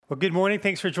Well, good morning.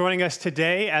 Thanks for joining us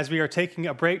today as we are taking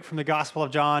a break from the Gospel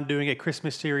of John, doing a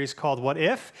Christmas series called What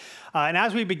If? And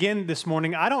as we begin this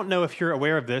morning, I don't know if you're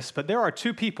aware of this, but there are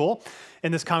two people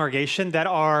in this congregation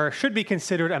that should be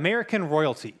considered American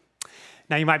royalty.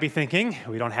 Now, you might be thinking,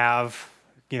 we don't have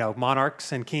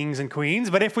monarchs and kings and queens.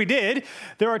 But if we did,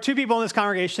 there are two people in this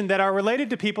congregation that are related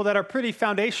to people that are pretty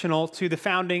foundational to the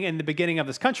founding and the beginning of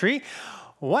this country,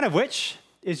 one of which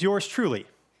is yours truly.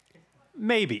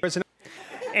 Maybe.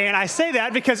 And I say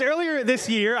that because earlier this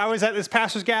year, I was at this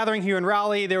pastor's gathering here in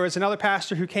Raleigh. There was another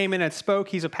pastor who came in and spoke.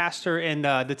 He's a pastor in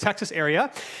the Texas area,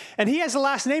 and he has the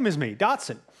last name as me,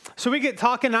 Dotson. So we get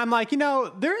talking, and I'm like,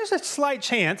 there is a slight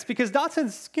chance, because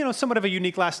Dotson's, somewhat of a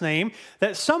unique last name,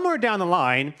 that somewhere down the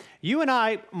line, you and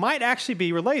I might actually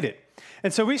be related.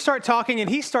 And so we start talking, and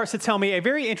he starts to tell me a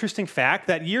very interesting fact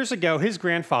that years ago, his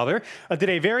grandfather did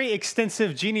a very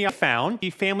extensive genealogy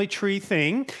family tree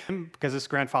thing, because his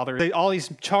grandfather did all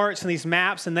these charts and these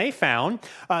maps, and they found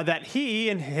that he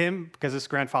and him, because his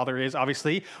grandfather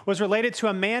was related to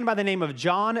a man by the name of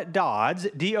John Dodds,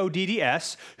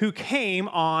 D-O-D-D-S, who came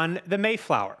on the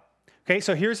Mayflower. Okay,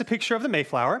 so here's a picture of the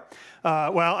Mayflower.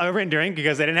 A rendering,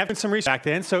 because they didn't have some research back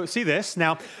then. So see this.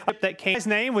 Now, his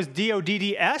name was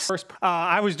D-O-D-D-S.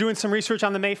 I was doing some research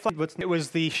on the Mayflower. It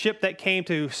was the ship that came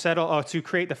to settle, to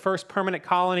create the first permanent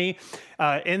colony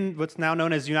in what's now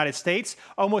known as the United States.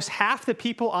 Almost half the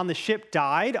people on the ship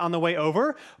died on the way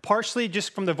over, partially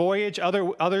just from the voyage.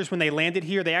 Others, when they landed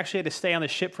here, they actually had to stay on the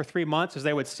ship for 3 months, as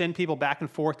they would send people back and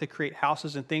forth to create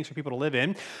houses and things for people to live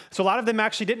in. So a lot of them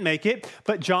actually didn't make it,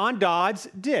 but John Dodds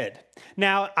did.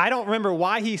 Now, I don't remember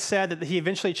why he said that he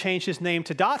eventually changed his name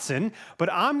to Dotson,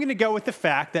 but I'm going to go with the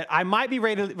fact that I might be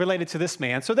related to this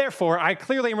man. So therefore, I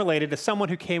clearly am related to someone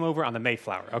who came over on the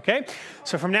Mayflower, okay?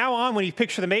 So from now on, when you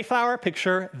picture the Mayflower,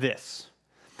 picture this.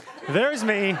 There's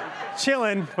me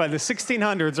chilling by the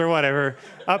 1600s or whatever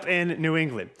up in New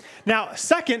England. Now,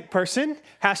 second person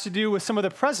has to do with some of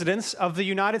the presidents of the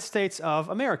United States of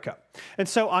America. And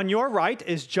so on your right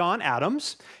is John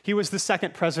Adams. He was the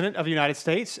second president of the United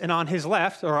States. And on his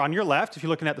left, or on your left, if you're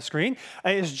looking at the screen,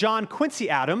 is John Quincy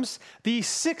Adams, the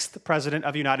sixth president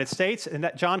of the United States. And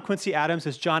that John Quincy Adams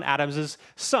is John Adams'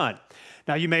 son.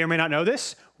 Now, you may or may not know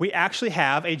this. We actually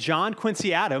have a John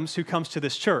Quincy Adams who comes to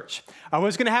this church. I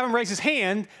was going to have him raise his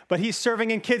hand, but he's serving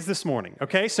in kids this morning,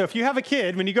 okay? So if you have a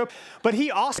kid, when you go, but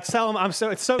he also tell him,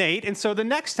 it's so Nate, and so the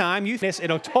next time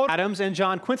it'll total Adams and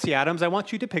John Quincy Adams, I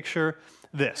want you to picture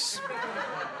this.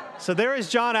 So there is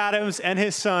John Adams and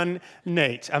his son,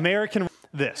 Nate, American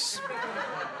this.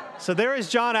 So there is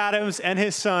John Adams and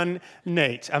his son,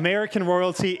 Nate, American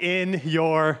royalty in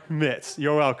your midst.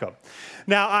 You're welcome.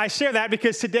 Now, I share that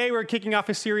because today we're kicking off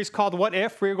a series called What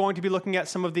If? We're going to be looking at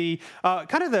some of the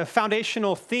kind of the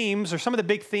foundational themes, or some of the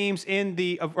big themes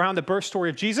around the birth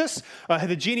story of Jesus,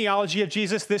 the genealogy of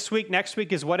Jesus this week. Next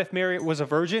week is What If Mary was a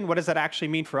virgin? What does that actually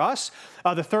mean for us?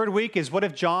 The third week is What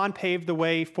If John paved the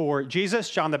way for Jesus,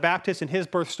 John the Baptist, and his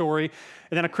birth story?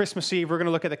 And then on Christmas Eve, we're going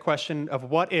to look at the question of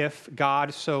what if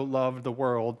God so loved the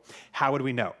world? How would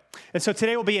we know? And so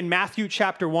today we'll be in Matthew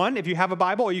chapter 1. If you have a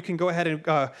Bible, or you can go ahead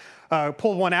and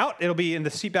pull one out. It'll be in the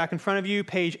seat back in front of you,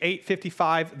 page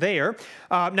 855 there.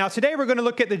 Now, today we're going to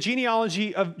look at the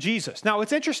genealogy of Jesus. Now,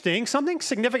 it's interesting. Something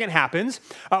significant happens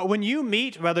when you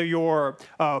meet, whether your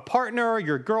partner,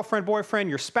 your girlfriend, boyfriend,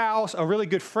 your spouse, a really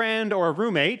good friend, or a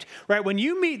roommate, right? When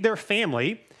you meet their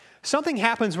family, something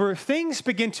happens where things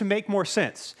begin to make more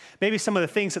sense. Maybe some of the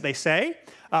things that they say,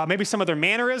 maybe some of their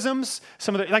mannerisms,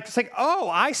 it's like, oh,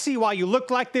 I see why you look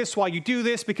like this, why you do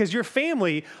this, because your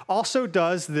family also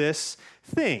does this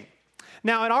thing.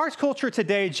 Now, in our culture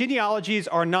today, genealogies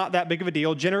are not that big of a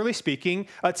deal, generally speaking.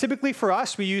 Typically for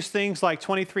us, we use things like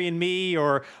 23andMe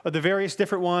or the various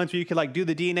different ones where you could do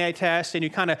the DNA test and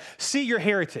you kind of see your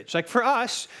heritage. Like for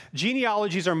us,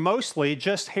 genealogies are mostly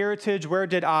just heritage, where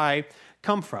did I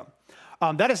come from?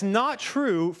 That is not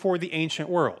true for the ancient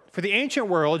world. For the ancient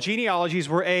world, genealogies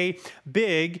were a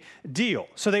big deal.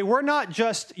 So they were not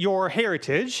just your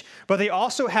heritage, but they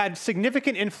also had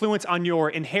significant influence on your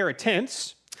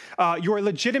inheritance, your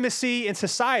legitimacy in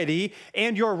society,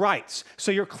 and your rights.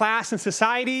 So your class in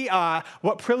society,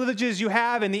 what privileges you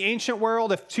have in the ancient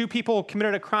world. If two people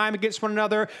committed a crime against one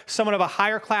another, someone of a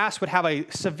higher class would have a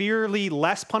severely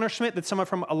less punishment than someone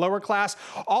from a lower class.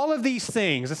 All of these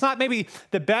things, it's not maybe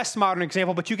the best modern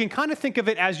example, but you can kind of think of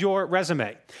it as your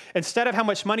resume. Instead of how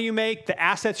much money you make, the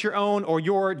assets you own, or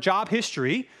your job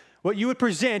history, what you would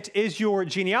present is your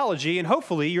genealogy, and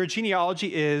hopefully your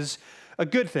genealogy is a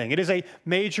good thing. It is a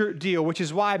major deal, which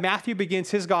is why Matthew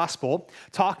begins his gospel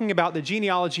talking about the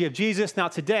genealogy of Jesus. Now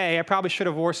today, I probably should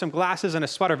have wore some glasses and a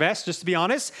sweater vest, just to be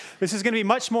honest. This is going to be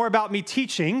much more about me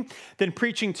teaching than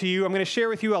preaching to you. I'm going to share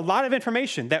with you a lot of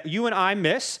information that you and I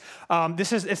miss.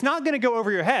 It's not going to go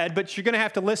over your head, but you're going to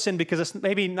have to listen because it's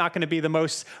maybe not going to be the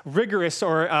most rigorous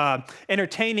or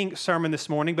entertaining sermon this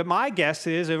morning. But my guess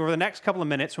is over the next couple of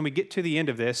minutes, when we get to the end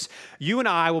of this, you and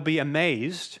I will be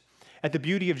amazed at the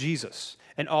beauty of Jesus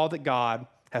and all that God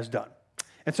has done.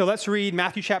 And so let's read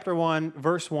Matthew chapter 1,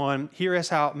 verse 1. Here is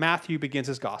how Matthew begins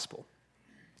his gospel.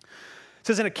 It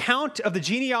says, an account of the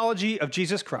genealogy of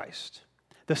Jesus Christ,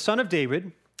 the son of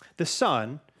David, the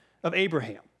son of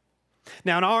Abraham.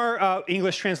 Now, in our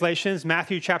English translations,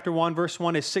 Matthew chapter 1, verse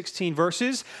 1 is 16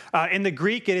 verses. In the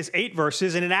Greek, it is 8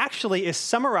 verses, and it actually is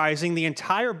summarizing the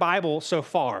entire Bible so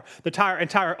far, the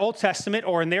entire Old Testament,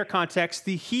 or in their context,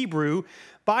 the Hebrew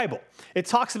Bible. It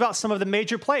talks about some of the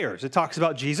major players. It talks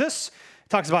about Jesus, it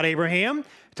talks about Abraham,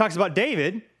 it talks about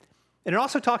David, and it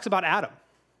also talks about Adam.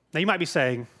 Now, you might be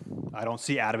saying, I don't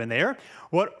see Adam in there.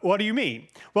 What do you mean?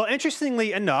 Well,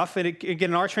 interestingly enough, and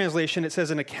again, in our translation, it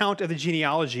says an account of the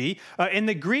genealogy. In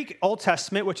the Greek Old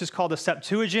Testament, which is called the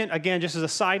Septuagint, again, just as a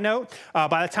side note,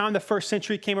 by the time the first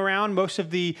century came around, most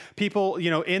of the people,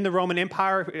 in the Roman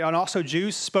Empire, and also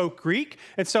Jews, spoke Greek.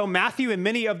 And so Matthew and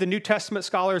many of the New Testament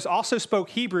scholars also spoke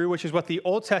Hebrew, which is what the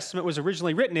Old Testament was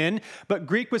originally written in, but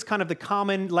Greek was kind of the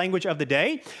common language of the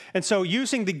day. And so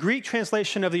using the Greek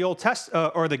translation of the Old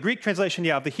Testament, or the Greek translation,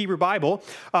 of the Hebrew Bible,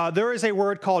 there is a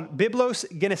word called biblos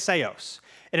geneseos.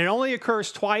 And it only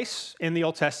occurs twice in the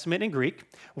Old Testament in Greek.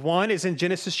 One is in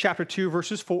Genesis chapter 2,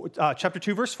 verse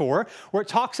 4, where it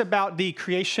talks about the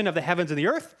creation of the heavens and the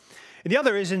earth. And the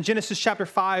other is in Genesis chapter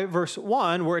 5, verse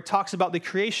 1, where it talks about the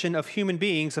creation of human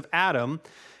beings, of Adam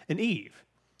and Eve.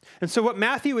 And so what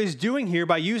Matthew is doing here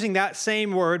by using that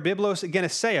same word, biblos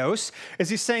geneseos, is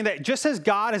he's saying that just as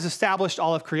God has established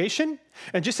all of creation,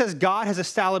 and just as God has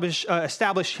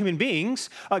established human beings,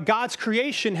 God's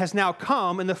creation has now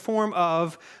come in the form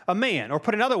of a man. Or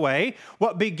put another way,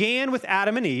 what began with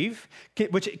Adam and Eve,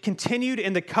 which continued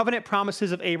in the covenant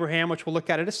promises of Abraham, which we'll look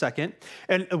at in a second,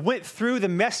 and went through the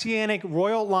messianic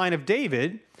royal line of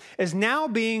David, is now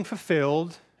being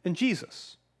fulfilled in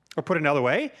Jesus. Or put another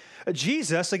way,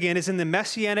 Jesus, again, is in the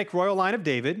messianic royal line of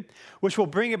David, which will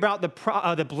bring about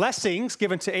the blessings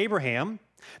given to Abraham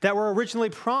that were originally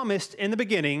promised in the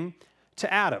beginning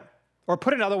to Adam. Or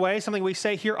put another way, something we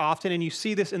say here often, and you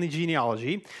see this in the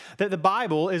genealogy, that the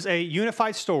Bible is a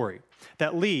unified story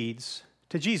that leads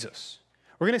to Jesus.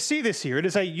 We're going to see this here. It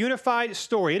is a unified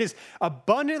story. It is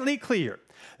abundantly clear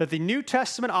that the New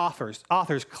Testament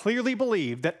authors clearly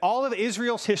believe that all of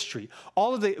Israel's history,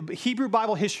 all of the Hebrew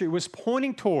Bible history was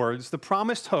pointing towards the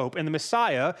promised hope and the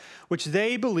Messiah, which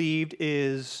they believed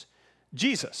is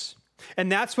Jesus.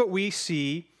 And that's what we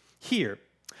see here.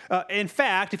 In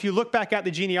fact, if you look back at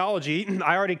the genealogy,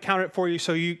 I already counted it for you,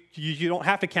 so you don't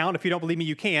have to count. If you don't believe me,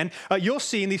 you can. You'll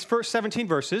see in these first 17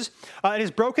 verses, it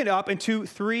is broken up into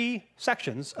 3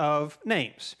 sections of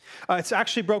names. It's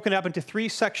actually broken up into 3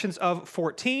 sections of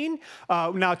 14.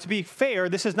 Now, to be fair,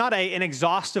 this is not an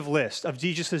exhaustive list of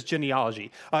Jesus'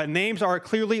 genealogy. Names are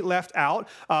clearly left out.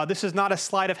 This is not a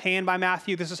sleight of hand by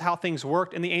Matthew. This is how things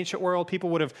worked in the ancient world. People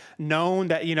would have known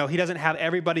that, he doesn't have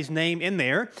everybody's name in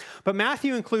there. But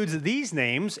Matthew includes these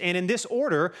names, and in this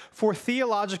order, for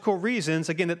theological reasons,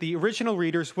 again, that the original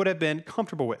readers would have been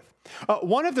comfortable with.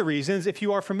 One of the reasons, if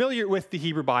you are familiar with the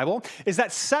Hebrew Bible, is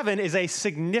that 7 is a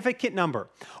significant number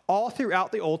all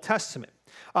throughout the Old Testament.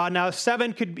 Now,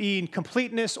 7 could be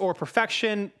completeness or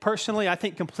perfection. Personally, I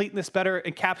think completeness better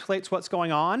encapsulates what's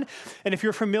going on. And if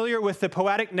you're familiar with the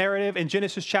poetic narrative in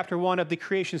Genesis chapter 1 of the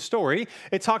creation story,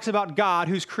 it talks about God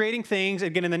who's creating things,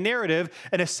 again, in the narrative,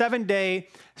 in a 7-day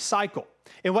cycle.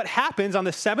 And what happens on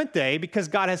the 7th day, because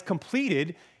God has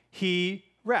completed, he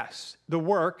rests. The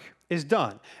work is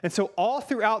done. And so all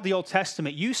throughout the Old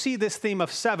Testament, you see this theme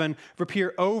of 7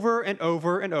 appear over and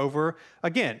over and over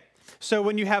again. So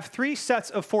when you have 3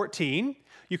 sets of 14,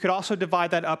 you could also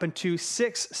divide that up into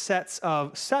 6 sets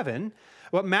of 7.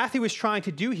 What Matthew is trying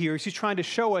to do here is he's trying to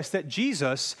show us that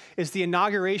Jesus is the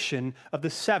inauguration of the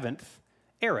 7th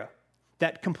era,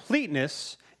 that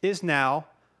completeness is now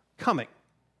coming.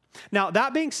 Now,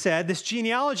 that being said, this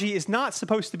genealogy is not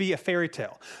supposed to be a fairy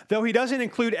tale. Though he doesn't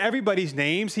include everybody's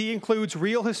names, he includes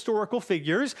real historical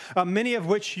figures, many of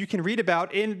which you can read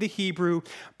about in the Hebrew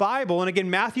Bible. And again,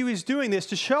 Matthew is doing this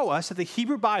to show us that the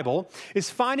Hebrew Bible is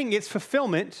finding its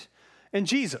fulfillment in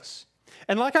Jesus.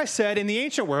 And like I said, in the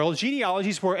ancient world,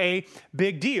 genealogies were a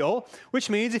big deal, which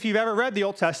means if you've ever read the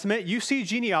Old Testament, you see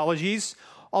genealogies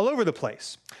all over the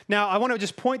place. Now, I want to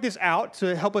just point this out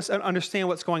to help us understand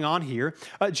what's going on here.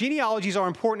 Genealogies are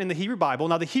important in the Hebrew Bible.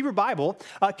 Now, the Hebrew Bible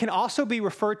can also be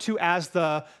referred to as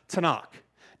the Tanakh.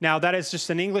 Now, that is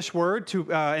just an English word,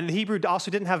 and the Hebrew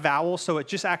also didn't have vowels, so it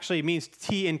just actually means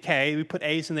T and K. We put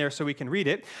A's in there so we can read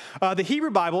it. The Hebrew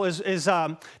Bible is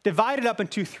divided up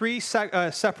into three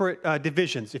separate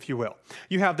divisions, if you will.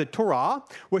 You have the Torah,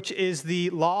 which is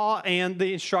the law and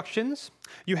the instructions.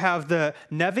 You have the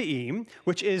Nevi'im,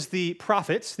 which is the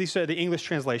prophets. These are the English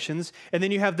translations. And then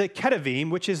you have the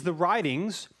Ketuvim, which is the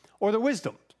writings or the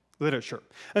wisdom literature.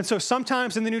 And so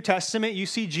sometimes in the New Testament, you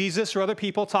see Jesus or other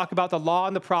people talk about the law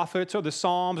and the prophets or the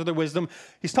Psalms or the wisdom.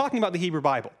 He's talking about the Hebrew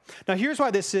Bible. Now, here's why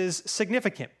this is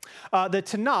significant. The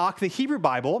Tanakh, the Hebrew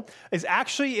Bible, is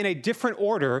actually in a different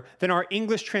order than our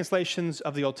English translations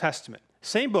of the Old Testament.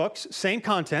 Same books, same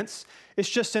contents, it's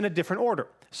just in a different order.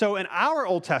 So in our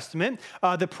Old Testament,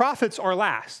 the prophets are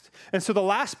last. And so the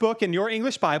last book in your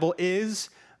English Bible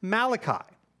is Malachi.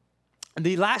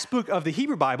 The last book of the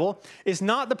Hebrew Bible is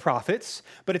not the prophets,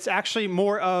 but it's actually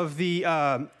more of the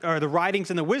writings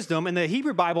and the wisdom. And the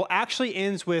Hebrew Bible actually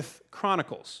ends with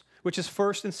Chronicles, which is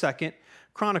 1st and 2nd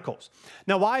Chronicles.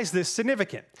 Now, why is this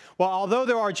significant? Well, although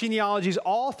there are genealogies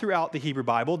all throughout the Hebrew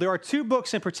Bible, there are two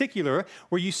books in particular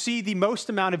where you see the most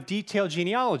amount of detailed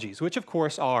genealogies, which of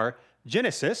course are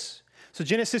Genesis. So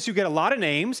Genesis, you get a lot of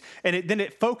names, and then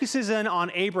it focuses in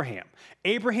on Abraham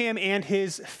and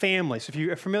his family. So if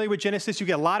you're familiar with Genesis, you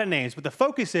get a lot of names, but the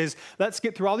focus is, let's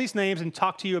get through all these names and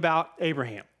talk to you about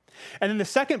Abraham. And then the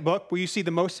second book, where you see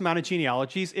the most amount of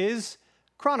genealogies, is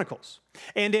Chronicles.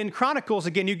 And in Chronicles,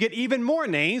 again, you get even more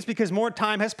names because more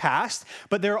time has passed,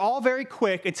 but they're all very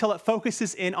quick until it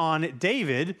focuses in on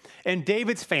David and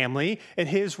David's family and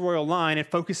his royal line, and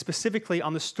focus specifically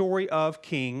on the story of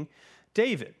King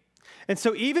David. And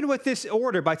so even with this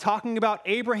order, by talking about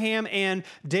Abraham and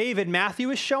David, Matthew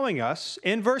is showing us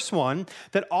in verse 1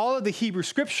 that all of the Hebrew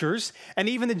scriptures and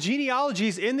even the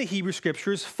genealogies in the Hebrew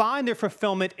scriptures find their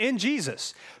fulfillment in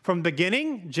Jesus, from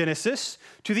beginning, Genesis,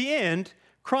 to the end,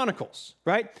 Chronicles,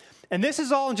 right? And this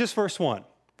is all in just verse 1.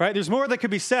 Right? There's more that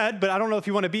could be said, but I don't know if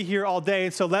you want to be here all day,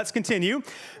 so let's continue.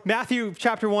 Matthew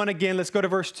chapter 1 again, let's go to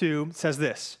verse 2. It says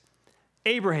this: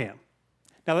 Abraham.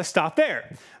 Now, let's stop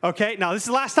there, okay? Now, this is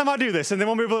the last time I'll do this, and then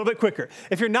we'll move a little bit quicker.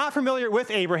 If you're not familiar with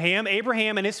Abraham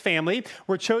and his family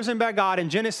were chosen by God in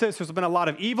Genesis. There's been a lot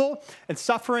of evil and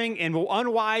suffering and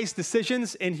unwise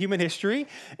decisions in human history,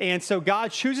 and so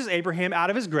God chooses Abraham out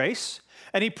of his grace,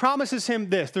 and he promises him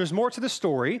this. There's more to the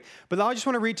story, but I just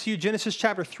want to read to you Genesis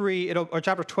chapter 3, or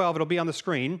chapter 12. It'll be on the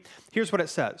screen. Here's what it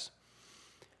says.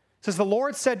 It says, the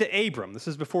Lord said to Abram, this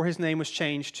is before his name was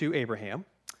changed to Abraham,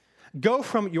 go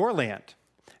from your land,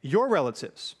 your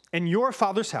relatives, and your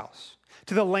father's house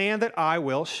to the land that I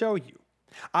will show you.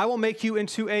 I will make you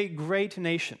into a great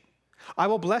nation. I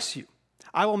will bless you.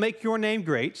 I will make your name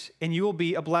great, and you will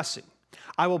be a blessing.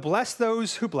 I will bless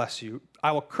those who bless you.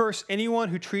 I will curse anyone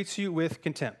who treats you with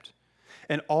contempt.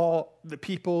 And all the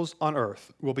peoples on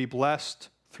earth will be blessed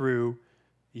through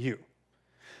you.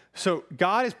 So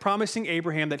God is promising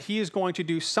Abraham that he is going to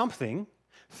do something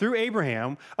through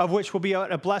Abraham, of which will be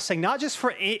a blessing, not just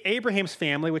for Abraham's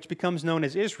family, which becomes known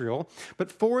as Israel, but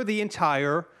for the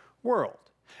entire world.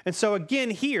 And so again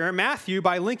here, Matthew,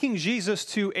 by linking Jesus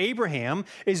to Abraham,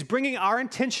 is bringing our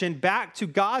attention back to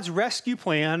God's rescue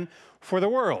plan for the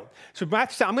world. So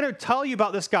Matthew said, I'm going to tell you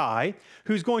about this guy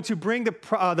who's going to bring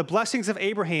the blessings of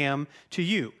Abraham to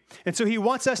you. And so he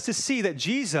wants us to see that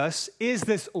Jesus is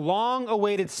this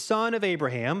long-awaited son of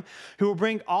Abraham who will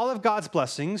bring all of God's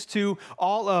blessings to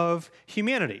all of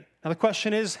humanity. Now the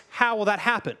question is, how will that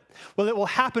happen? Well, it will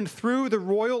happen through the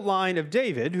royal line of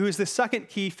David, who is the second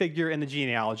key figure in the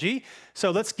genealogy. So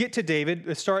let's get to David.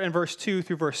 Let's start in verse 2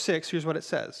 through verse 6. Here's what it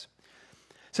says.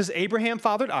 It says, Abraham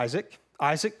fathered Isaac,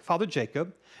 Isaac fathered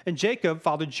Jacob, and Jacob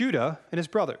fathered Judah and his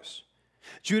brothers.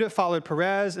 Judah fathered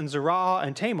Perez and Zerah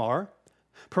and Tamar.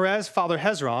 Perez fathered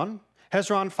Hezron.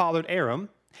 Hezron fathered Aram.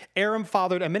 Aram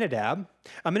fathered Amminadab.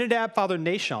 Amminadab fathered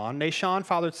Nahshon. Nahshon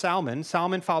fathered Salmon.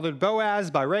 Salmon fathered Boaz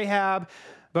by Rahab.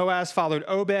 Boaz fathered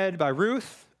Obed by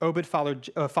Ruth. Obed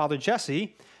fathered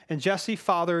Jesse. And Jesse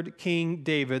fathered King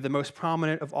David, the most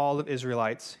prominent of all of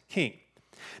Israelites' king.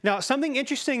 Now, something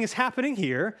interesting is happening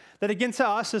here that, again, to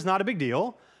us is not a big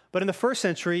deal, but in the first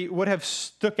century would have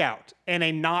stuck out in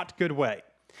a not good way.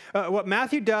 What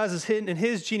Matthew does is in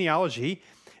his genealogy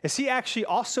is he actually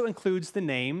also includes the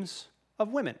names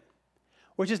of women,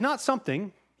 which is not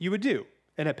something you would do.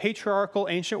 In a patriarchal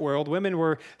ancient world, women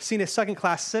were seen as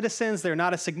second-class citizens. They're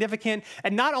not as significant.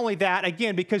 And not only that,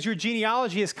 again, because your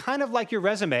genealogy is kind of like your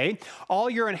resume, all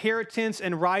your inheritance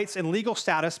and rights and legal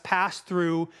status pass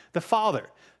through the father.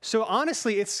 So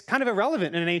honestly, it's kind of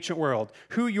irrelevant in an ancient world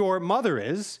who your mother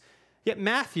is, yet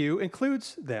Matthew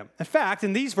includes them. In fact,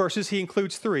 in these verses, he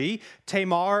includes three: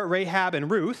 Tamar, Rahab, and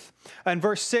Ruth. In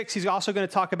verse 6, he's also going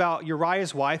to talk about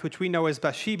Uriah's wife, which we know as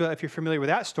Bathsheba, if you're familiar with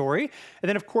that story. And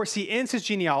then, of course, he ends his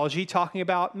genealogy talking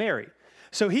about Mary.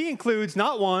 So he includes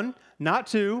not one, not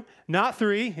two, not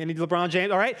three, any LeBron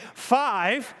James, all right,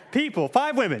 5 people,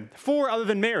 5 women, 4 other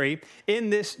than Mary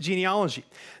in this genealogy.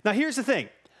 Now, here's the thing.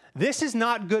 This is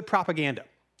not good propaganda.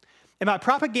 And by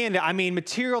propaganda, I mean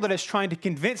material that is trying to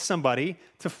convince somebody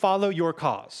to follow your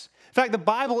cause. In fact, the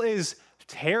Bible is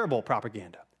terrible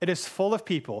propaganda. It is full of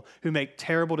people who make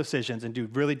terrible decisions and do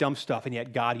really dumb stuff, and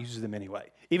yet God uses them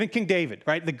anyway. Even King David,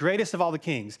 right, the greatest of all the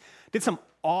kings, did some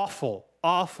awful,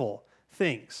 awful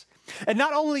things. And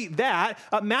not only that,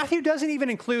 Matthew doesn't even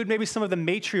include maybe some of the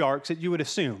matriarchs that you would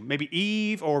assume. Maybe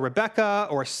Eve or Rebecca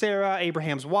or Sarah,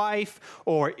 Abraham's wife,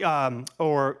 or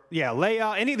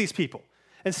Leah, any of these people.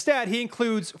 Instead, he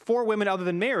includes 4 women other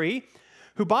than Mary,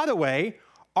 who, by the way,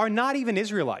 are not even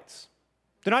Israelites.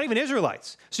 They're not even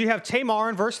Israelites. So you have Tamar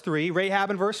in verse 3, Rahab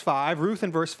in verse 5, Ruth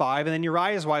in verse 5, and then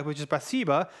Uriah's wife, which is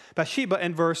Bathsheba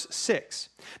in verse 6.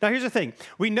 Now, here's the thing.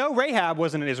 We know Rahab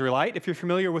wasn't an Israelite. If you're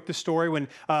familiar with the story, when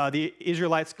the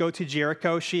Israelites go to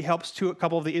Jericho, she helps a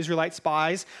couple of the Israelite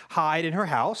spies hide in her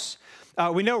house.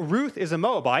 We know Ruth is a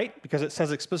Moabite because it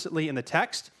says explicitly in the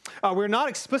text. We're not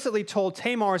explicitly told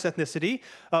Tamar's ethnicity,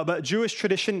 but Jewish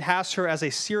tradition has her as a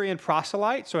Syrian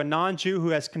proselyte, so a non-Jew who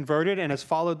has converted and has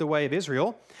followed the way of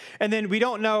Israel. And then we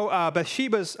don't know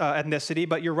Bathsheba's ethnicity,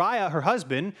 but Uriah, her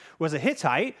husband, was a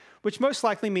Hittite, which most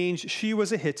likely means she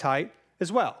was a Hittite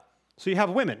as well. So you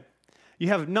have women. You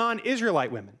have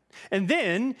non-Israelite women. And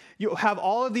then you have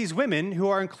all of these women who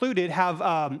are included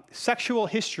have sexual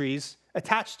histories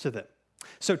attached to them.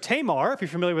 So Tamar, if you're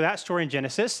familiar with that story in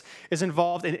Genesis, is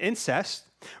involved in incest.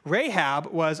 Rahab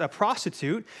was a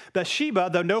prostitute. Bathsheba,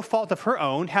 though no fault of her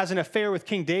own, has an affair with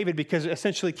King David because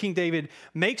essentially King David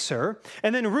makes her.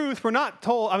 And then Ruth, we're not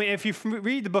told, if you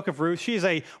read the book of Ruth, she is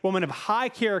a woman of high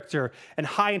character and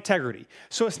high integrity.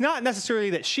 So it's not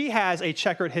necessarily that she has a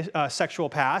checkered sexual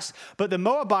past, but the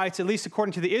Moabites, at least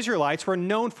according to the Israelites, were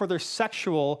known for their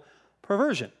sexual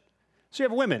perversion. So you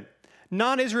have women,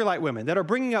 non-Israelite women, that are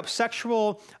bringing up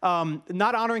sexual,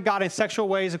 not honoring God in sexual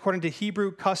ways according to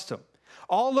Hebrew custom.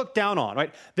 All looked down on,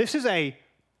 right? This is a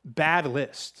bad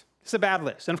list. It's a bad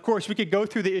list. And of course, we could go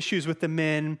through the issues with the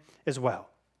men as well.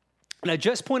 And I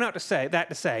just point out to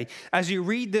say, as you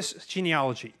read this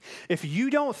genealogy, if you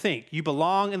don't think you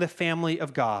belong in the family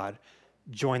of God,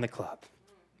 join the club.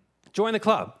 Join the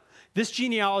club. This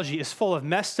genealogy is full of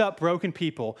messed up, broken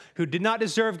people who did not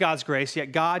deserve God's grace,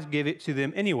 yet God gave it to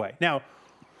them anyway. Now,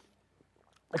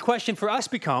 the question for us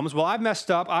becomes, well, I've messed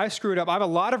up, I've screwed up, I have a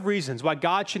lot of reasons why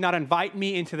God should not invite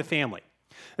me into the family.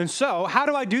 And so, how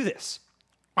do I do this?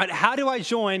 Right, how do I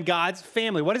join God's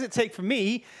family? What does it take for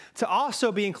me to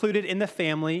also be included in the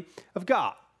family of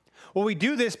God? Well, we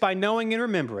do this by knowing and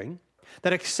remembering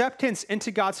that acceptance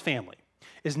into God's family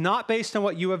is not based on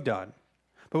what you have done,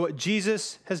 but what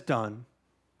Jesus has done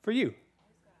for you.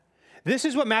 This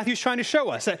is what Matthew's trying to show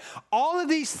us, that all of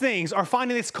these things are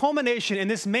finding its culmination in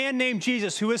this man named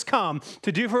Jesus who has come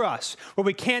to do for us what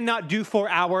we cannot do for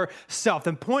ourselves.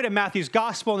 The point of Matthew's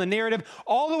gospel and the narrative,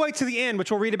 all the way to the end,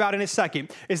 which we'll read about in a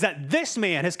second, is that this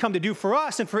man has come to do for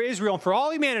us and for Israel and for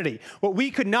all humanity what we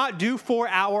could not do for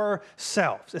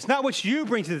ourselves. It's not what you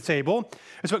bring to the table,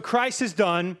 it's what Christ has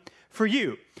done for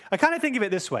you. I kind of think of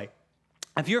it this way.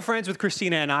 If you're friends with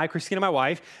Christina, my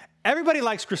wife, everybody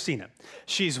likes Christina.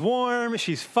 She's warm,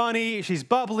 she's funny, she's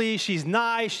bubbly, she's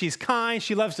nice, she's kind,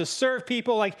 she loves to serve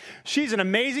people. Like, she's an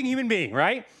amazing human being,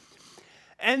 right?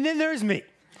 And then there's me,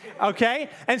 okay?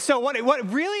 And so what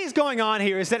really is going on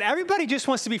here is that everybody just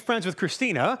wants to be friends with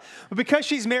Christina, but because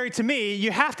she's married to me,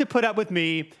 you have to put up with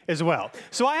me as well.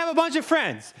 So I have a bunch of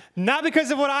friends, not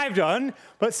because of what I've done,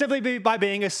 but simply by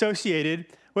being associated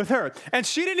with her. And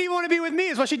she didn't even want to be with me.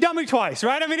 It's why she dumped me twice,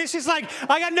 right? It's just like,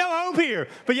 I got no hope here,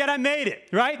 but yet I made it,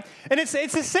 right? And it's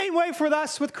the same way for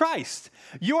us with Christ.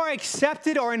 You are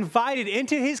accepted or invited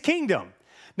into his kingdom,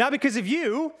 not because of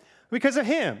you, because of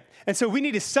him. And so we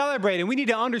need to celebrate and we need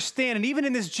to understand, and even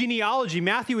in this genealogy,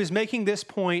 Matthew is making this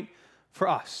point for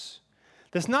us.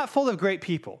 That's not full of great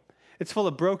people. It's full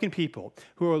of broken people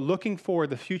who are looking for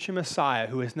the future Messiah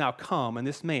who has now come, and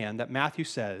this man that Matthew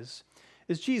says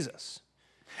is Jesus.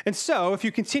 And so, if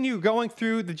you continue going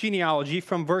through the genealogy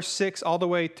from verse 6 all the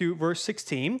way through verse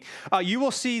 16, you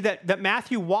will see that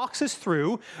Matthew walks us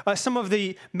through some of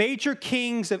the major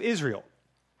kings of Israel.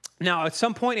 Now, at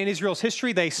some point in Israel's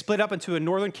history, they split up into a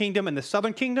northern kingdom and the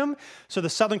southern kingdom. So the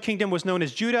southern kingdom was known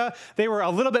as Judah. They were a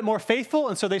little bit more faithful,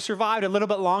 and so they survived a little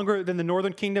bit longer than the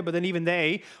northern kingdom, but then even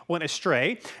they went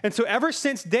astray. And so ever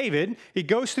since David, he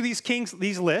goes through these kings,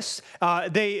 these lists,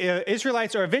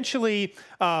 Israelites are eventually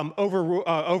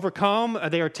overcome.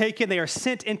 They are taken. They are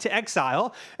sent into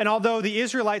exile. And although the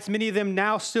Israelites, many of them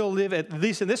now still live, at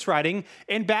least in this writing,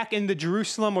 and back in the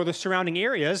Jerusalem or the surrounding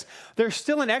areas, they're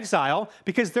still in exile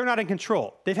because they're not in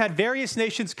control. They've had various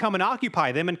nations come and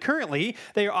occupy them, and currently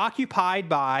they are occupied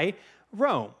by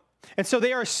Rome. And so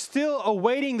they are still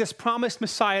awaiting this promised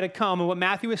Messiah to come, and what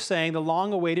Matthew is saying, the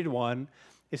long-awaited one,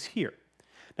 is here.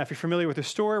 Now, if you're familiar with the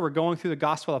story, we're going through the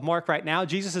Gospel of Mark right now.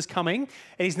 Jesus is coming,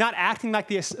 and he's not acting like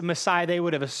the Messiah they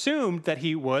would have assumed that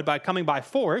he would by coming by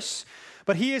force,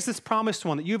 but he is this promised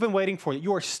one that you've been waiting for, that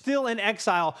you are still in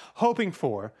exile hoping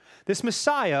for. This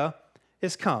Messiah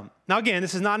is come. Now, again,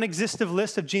 this is not an exhaustive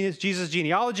list of Jesus'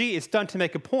 genealogy. It's done to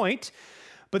make a point.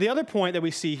 But the other point that we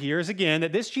see here is, again,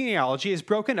 that this genealogy is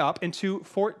broken up into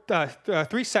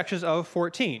three sections of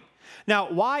 14.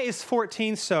 Now, why is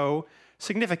 14 so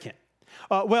significant?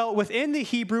 Well, within the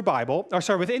Hebrew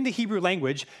within the Hebrew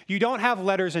language, you don't have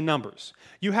letters and numbers.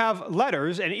 You have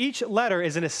letters, and each letter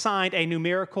is assigned a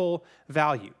numerical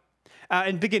value.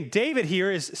 And again, David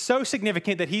here is so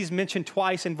significant that he's mentioned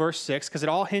twice in verse 6 because it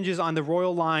all hinges on the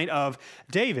royal line of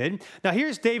David. Now,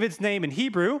 here's David's name in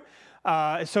Hebrew.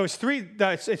 So it's three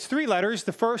letters.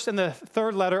 The first and the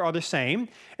third letter are the same,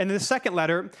 and then the second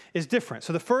letter is different.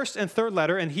 So the first and third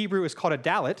letter in Hebrew is called a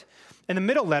dalet, and the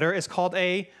middle letter is called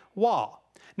a waw.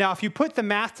 Now, if you put the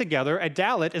math together, a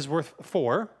dalet is worth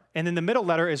 4, and then the middle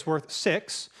letter is worth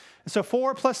 6. And so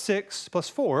 4 plus 6 plus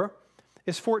 4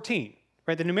 is 14.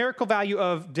 Right? The numerical value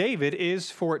of David is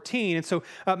 14. And so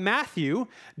Matthew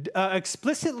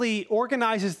explicitly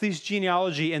organizes these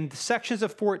genealogy in sections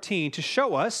of 14 to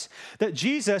show us that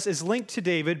Jesus is linked to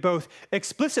David both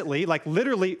explicitly, like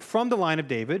literally from the line of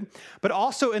David, but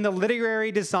also in the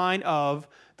literary design of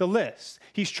the list.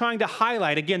 He's trying to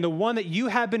highlight, again, the one that you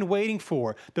have been waiting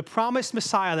for, the promised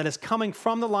Messiah that is coming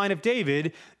from the line of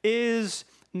David is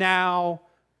now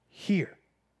here.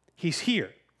 He's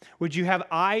here. Would you have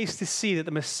eyes to see that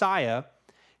the Messiah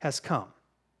has come?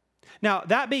 Now,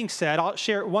 that being said, I'll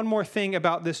share one more thing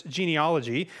about this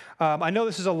genealogy. I know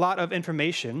this is a lot of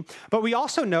information, but we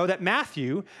also know that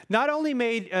Matthew not only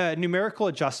made numerical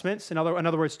adjustments, in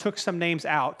other words, took some names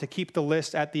out to keep the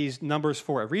list at these numbers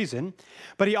for a reason,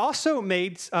 but he also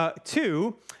made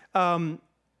two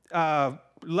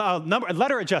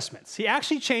letter adjustments. He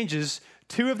actually changes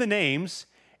two of the names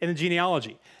in the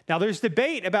genealogy. Now, there's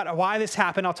debate about why this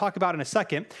happened. I'll talk about it in a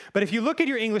second. But if you look at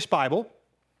your English Bible,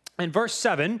 in verse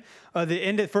 7, the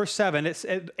end of verse 7,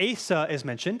 Asa is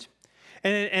mentioned.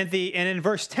 And in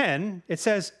verse 10, it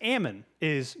says Ammon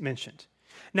is mentioned.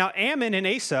 Now, Ammon and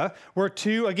Asa were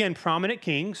two, again, prominent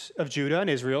kings of Judah and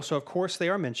Israel, so of course they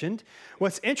are mentioned.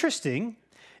 What's interesting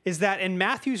is that in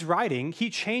Matthew's writing, he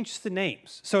changed the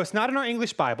names. So it's not in our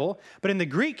English Bible, but in the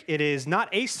Greek, it is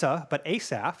not Asa, but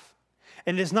Asaph.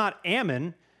 And it is not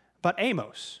Ammon, but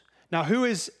Amos. Now, who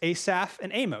is Asaph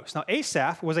and Amos? Now,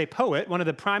 Asaph was a poet, one of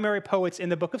the primary poets in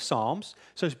the book of Psalms.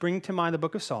 So it's bringing to mind the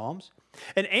book of Psalms.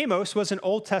 And Amos was an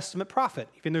Old Testament prophet.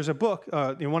 Even there's a book,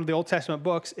 one of the Old Testament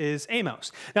books is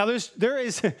Amos. Now, there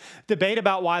is debate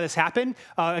about why this happened.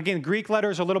 Again, Greek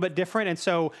letters are a little bit different. And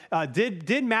so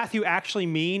did Matthew actually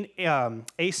mean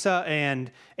Asa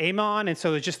and Ammon? And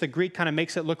so it's just the Greek kind of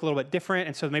makes it look a little bit different.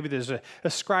 And so maybe there's a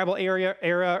scribal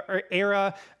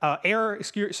error,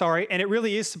 and it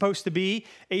really is supposed to be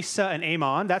Asa and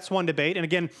Ammon. That's one debate. And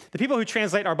again, the people who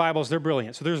translate our Bibles, they're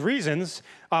brilliant. So there's reasons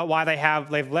why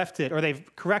they've left it, or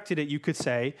they've corrected it, you could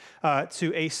say,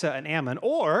 to Asa and Ammon.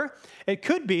 Or it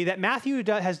could be that Matthew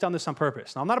has done this on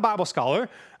purpose. Now, I'm not a Bible scholar.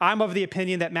 I'm of the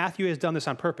opinion that Matthew has done this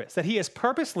on purpose, that he has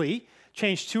purposely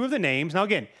changed two of the names. Now,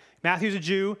 again, Matthew's a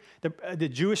Jew. The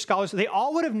Jewish scholars, they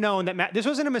all would have known that this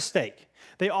wasn't a mistake.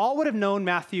 They all would have known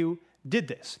Matthew did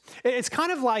this. It's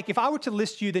kind of like if I were to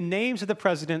list you the names of the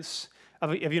presidents of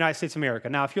the United States of America.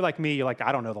 Now, if you're like me, you're like,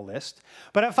 I don't know the list.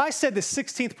 But if I said the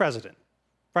 16th president,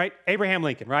 right, Abraham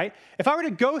Lincoln, right? If I were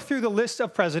to go through the list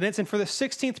of presidents, and for the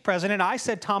 16th president, I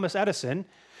said Thomas Edison,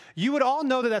 you would all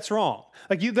know that that's wrong.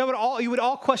 Like you would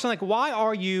all question, like, why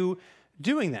are you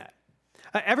doing that?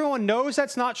 Everyone knows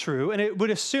that's not true, and it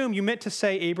would assume you meant to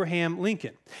say Abraham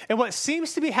Lincoln. And what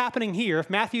seems to be happening here, if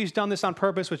Matthew's done this on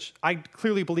purpose, which I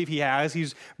clearly believe he has,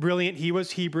 he's brilliant, he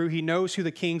was Hebrew, he knows who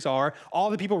the kings are, all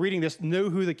the people reading this know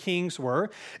who the kings were.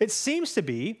 It seems to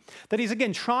be that he's,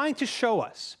 again, trying to show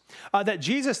us that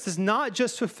Jesus does not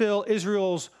just fulfill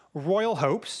Israel's royal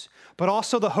hopes, but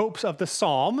also the hopes of the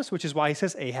Psalms, which is why he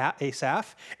says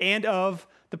Asaph, and of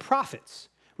the prophets,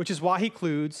 which is why he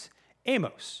includes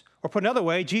Amos. Or put another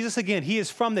way, Jesus, again, he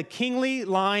is from the kingly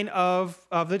line of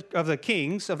the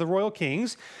kings, of the royal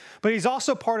kings, but he's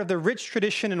also part of the rich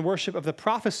tradition and worship of the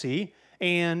prophecy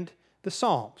and the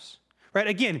Psalms. Right?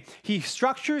 Again, he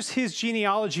structures his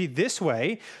genealogy this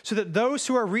way so that those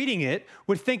who are reading it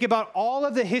would think about all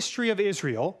of the history of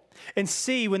Israel and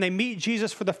see when they meet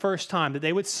Jesus for the first time, that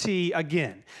they would see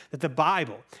again that the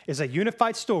Bible is a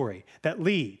unified story that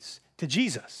leads to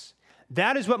Jesus.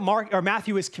 That is what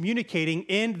Matthew is communicating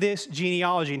in this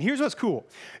genealogy. And here's what's cool.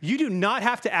 You do not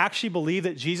have to actually believe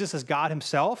that Jesus is God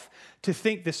himself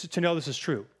to know this is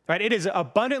true. Right? It is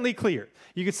abundantly clear.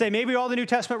 You could say maybe all the New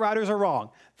Testament writers are wrong.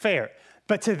 Fair.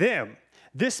 But to them,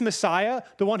 this Messiah,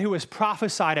 the one who was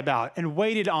prophesied about and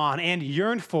waited on and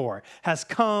yearned for, has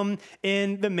come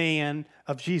in the man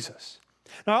of Jesus.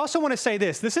 Now, I also want to say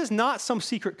this is not some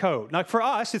secret code. Like for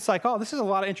us, it's like, oh, this is a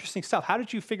lot of interesting stuff. How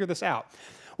did you figure this out?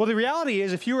 Well, the reality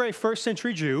is if you were a first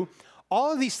century Jew,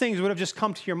 all of these things would have just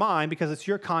come to your mind because it's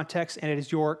your context and it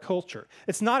is your culture.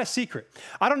 It's not a secret.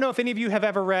 I don't know if any of you have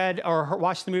ever read or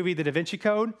watched the movie The Da Vinci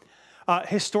Code.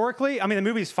 Historically, I mean, the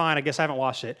movie's fine. I guess I haven't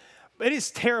watched it. But it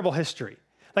is terrible history.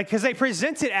 Like, because they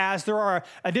present it as there are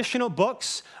additional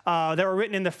books that were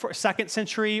written in the second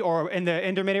century or in the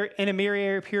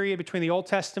intermediary period between the Old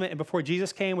Testament and before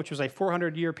Jesus came, which was a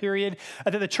 400-year period,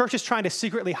 that the church is trying to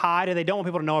secretly hide and they don't want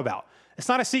people to know about. It's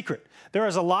not a secret. There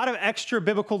is a lot of extra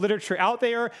biblical literature out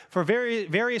there for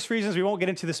various reasons we won't get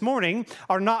into this morning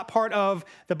are not part of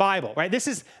the Bible, right? This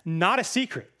is not a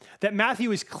secret that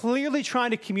Matthew is clearly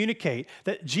trying to communicate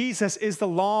that Jesus is the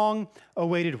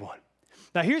long-awaited one.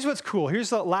 Now, here's what's cool. Here's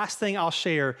the last thing I'll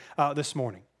share this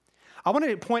morning. I want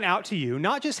to point out to you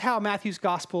not just how Matthew's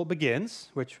gospel begins,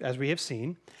 which, as we have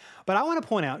seen, but I want to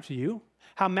point out to you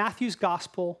how Matthew's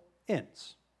gospel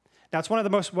ends. Now, it's one of the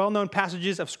most well-known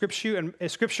passages of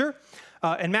Scripture.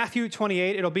 In Matthew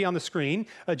 28, it'll be on the screen.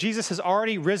 Jesus has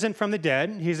already risen from the dead.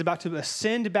 He's about to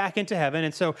ascend back into heaven.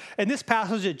 And so in this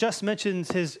passage, it just mentions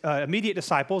his immediate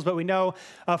disciples, but we know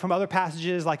from other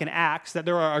passages like in Acts that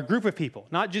there are a group of people,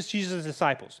 not just Jesus'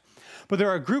 disciples, but there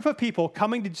are a group of people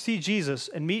coming to see Jesus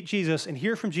and meet Jesus and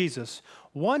hear from Jesus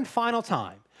one final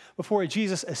time before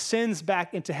Jesus ascends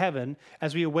back into heaven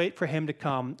as we await for him to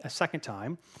come a second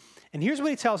time. And here's what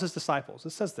he tells his disciples.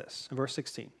 It says this in verse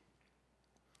 16. It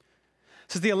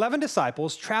says, the 11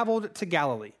 disciples traveled to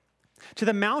Galilee, to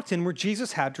the mountain where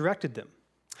Jesus had directed them.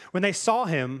 When they saw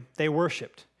him, they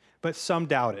worshiped, but some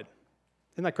doubted.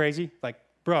 Isn't that crazy? Like,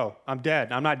 bro, I'm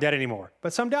dead. I'm not dead anymore.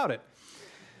 But some doubted.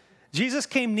 Jesus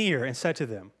came near and said to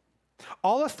them,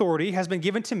 all authority has been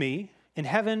given to me in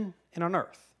heaven and on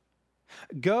earth.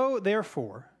 Go,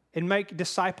 therefore, and make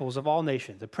disciples of all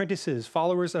nations, apprentices,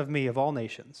 followers of me of all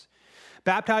nations,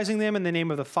 baptizing them in the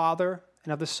name of the Father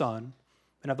and of the Son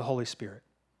and of the Holy Spirit,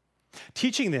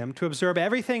 teaching them to observe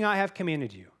everything I have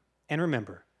commanded you. And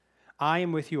remember, I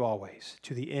am with you always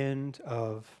to the end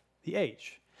of the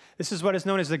age. This is what is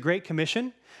known as the Great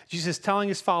Commission. Jesus is telling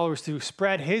his followers to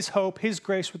spread his hope, his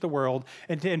grace with the world,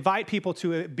 and to invite people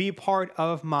to be part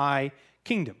of my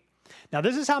kingdom. Now,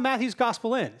 this is how Matthew's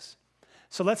gospel ends.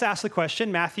 So let's ask the question.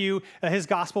 Matthew, his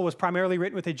gospel was primarily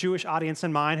written with a Jewish audience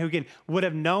in mind who, again, would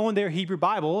have known their Hebrew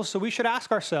Bibles. So we should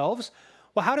ask ourselves,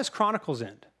 well, how does Chronicles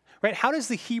end? Right? How does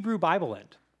the Hebrew Bible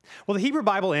end? Well, the Hebrew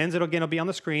Bible ends, it'll be on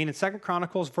the screen, in 2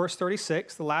 Chronicles, verse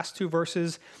 36, the last two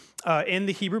verses in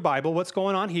the Hebrew Bible. What's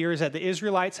going on here is that the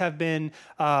Israelites have been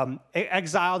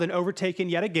exiled and overtaken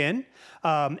yet again.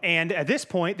 And at this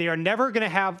point, they are never going to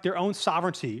have their own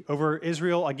sovereignty over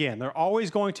Israel again. They're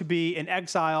always going to be in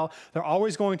exile. They're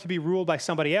always going to be ruled by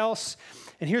somebody else.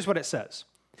 And here's what it says.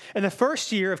 In the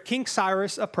first year of King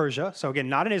Cyrus of Persia, so again,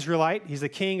 not an Israelite, he's the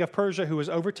king of Persia who has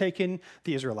overtaken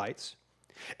the Israelites,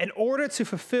 in order to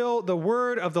fulfill the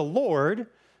word of the Lord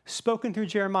spoken through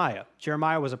Jeremiah.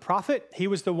 Jeremiah was a prophet. He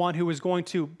was the one who was going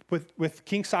to, with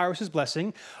King Cyrus's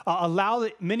blessing, allow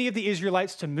many of the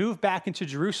Israelites to move back into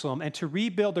Jerusalem and to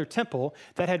rebuild their temple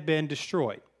that had been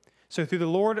destroyed. So through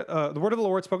the word of the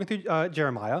Lord spoken through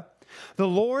Jeremiah, the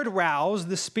Lord roused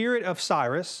the spirit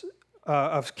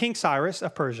of King Cyrus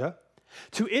of Persia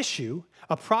to issue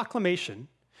a proclamation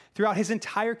throughout his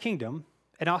entire kingdom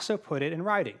and also put it in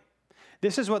writing.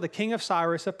 This is what the king of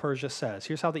Cyrus of Persia says.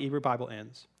 Here's how the Hebrew Bible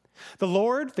ends. The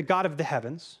Lord, the God of the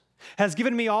heavens, has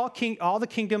given me all the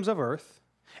kingdoms of earth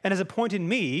and has appointed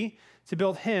me to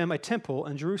build him a temple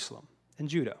in Jerusalem, in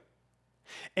Judah.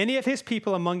 Any of his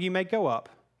people among you may go up,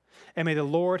 and may the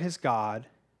Lord his God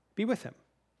be with him.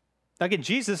 Now again,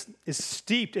 Jesus is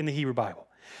steeped in the Hebrew Bible.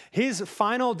 His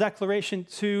final declaration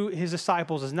to his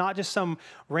disciples is not just some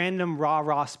random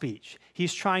rah-rah speech.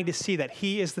 He's trying to see that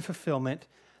he is the fulfillment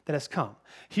that has come.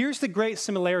 Here's the great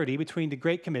similarity between the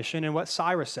Great Commission and what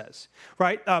Cyrus says,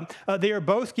 right? They are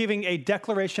both giving a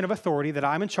declaration of authority that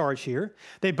I'm in charge here.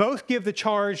 They both give the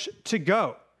charge to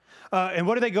go. And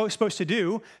what are they supposed to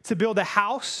do? To build a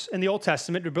house in the Old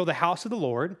Testament, to build a house of the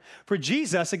Lord. For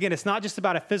Jesus, again, it's not just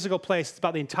about a physical place, it's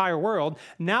about the entire world.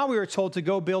 Now we are told to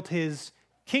go build his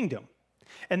kingdom.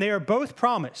 And they are both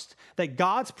promised that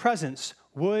God's presence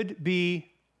would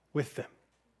be with them.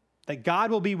 That God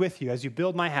will be with you as you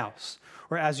build my house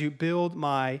or as you build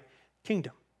my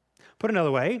kingdom. Put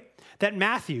another way, that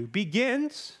Matthew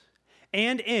begins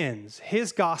and ends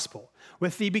his gospel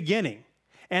with the beginning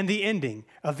and the ending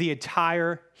of the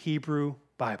entire Hebrew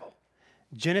Bible,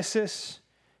 Genesis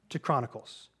to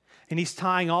Chronicles. And he's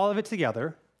tying all of it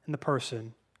together in the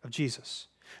person of Jesus,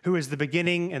 who is the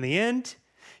beginning and the end.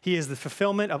 He is the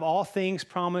fulfillment of all things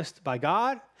promised by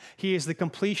God. He is the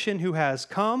completion who has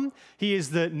come. He is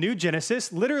the new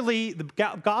Genesis. Literally, the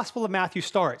Gospel of Matthew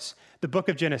starts the book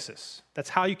of Genesis. That's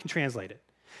how you can translate it.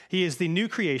 He is the new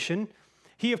creation.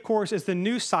 He, of course, is the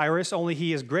new Cyrus, only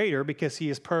he is greater because he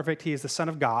is perfect. He is the Son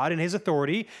of God, and his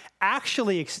authority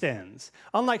actually extends.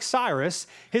 Unlike Cyrus,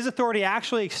 his authority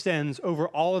actually extends over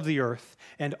all of the earth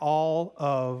and all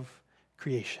of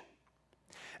creation.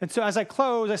 And so as I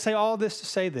close, I say all this to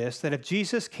say this, that if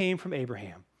Jesus came from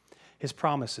Abraham, his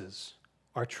promises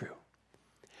are true.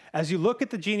 As you look at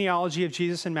the genealogy of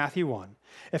Jesus in Matthew 1,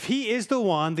 if he is the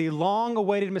one, the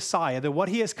long-awaited Messiah, that what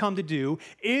he has come to do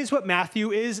is what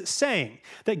Matthew is saying,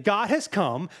 that God has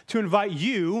come to invite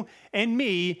you and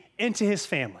me into his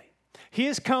family. He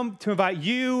has come to invite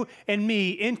you and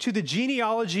me into the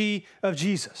genealogy of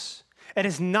Jesus. And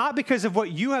it's not because of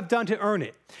what you have done to earn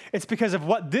it. It's because of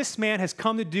what this man has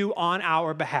come to do on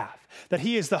our behalf. That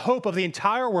he is the hope of the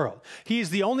entire world. He is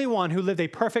the only one who lived a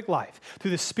perfect life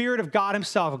through the Spirit of God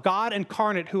himself, God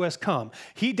incarnate who has come.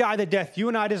 He died the death you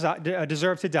and I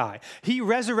deserve to die. He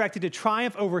resurrected to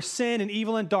triumph over sin and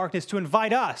evil and darkness to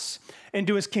invite us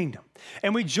into his kingdom.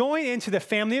 And we join into the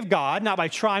family of God, not by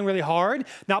trying really hard,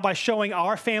 not by showing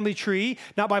our family tree,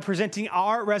 not by presenting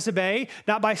our resume,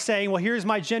 not by saying, well, here's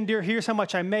my gender, here's how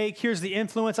much I make, here's the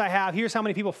influence I have, here's how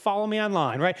many people follow me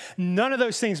online, right? None of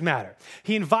those things matter.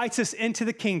 He invites us into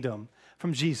the kingdom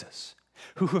from Jesus,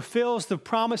 who fulfills the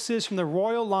promises from the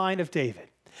royal line of David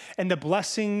and the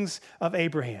blessings of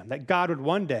Abraham, that God would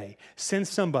one day send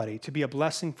somebody to be a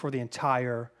blessing for the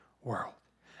entire world.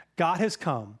 God has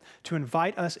come to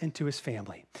invite us into his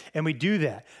family. And we do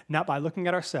that not by looking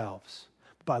at ourselves,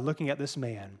 but by looking at this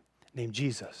man named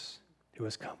Jesus who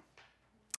has come.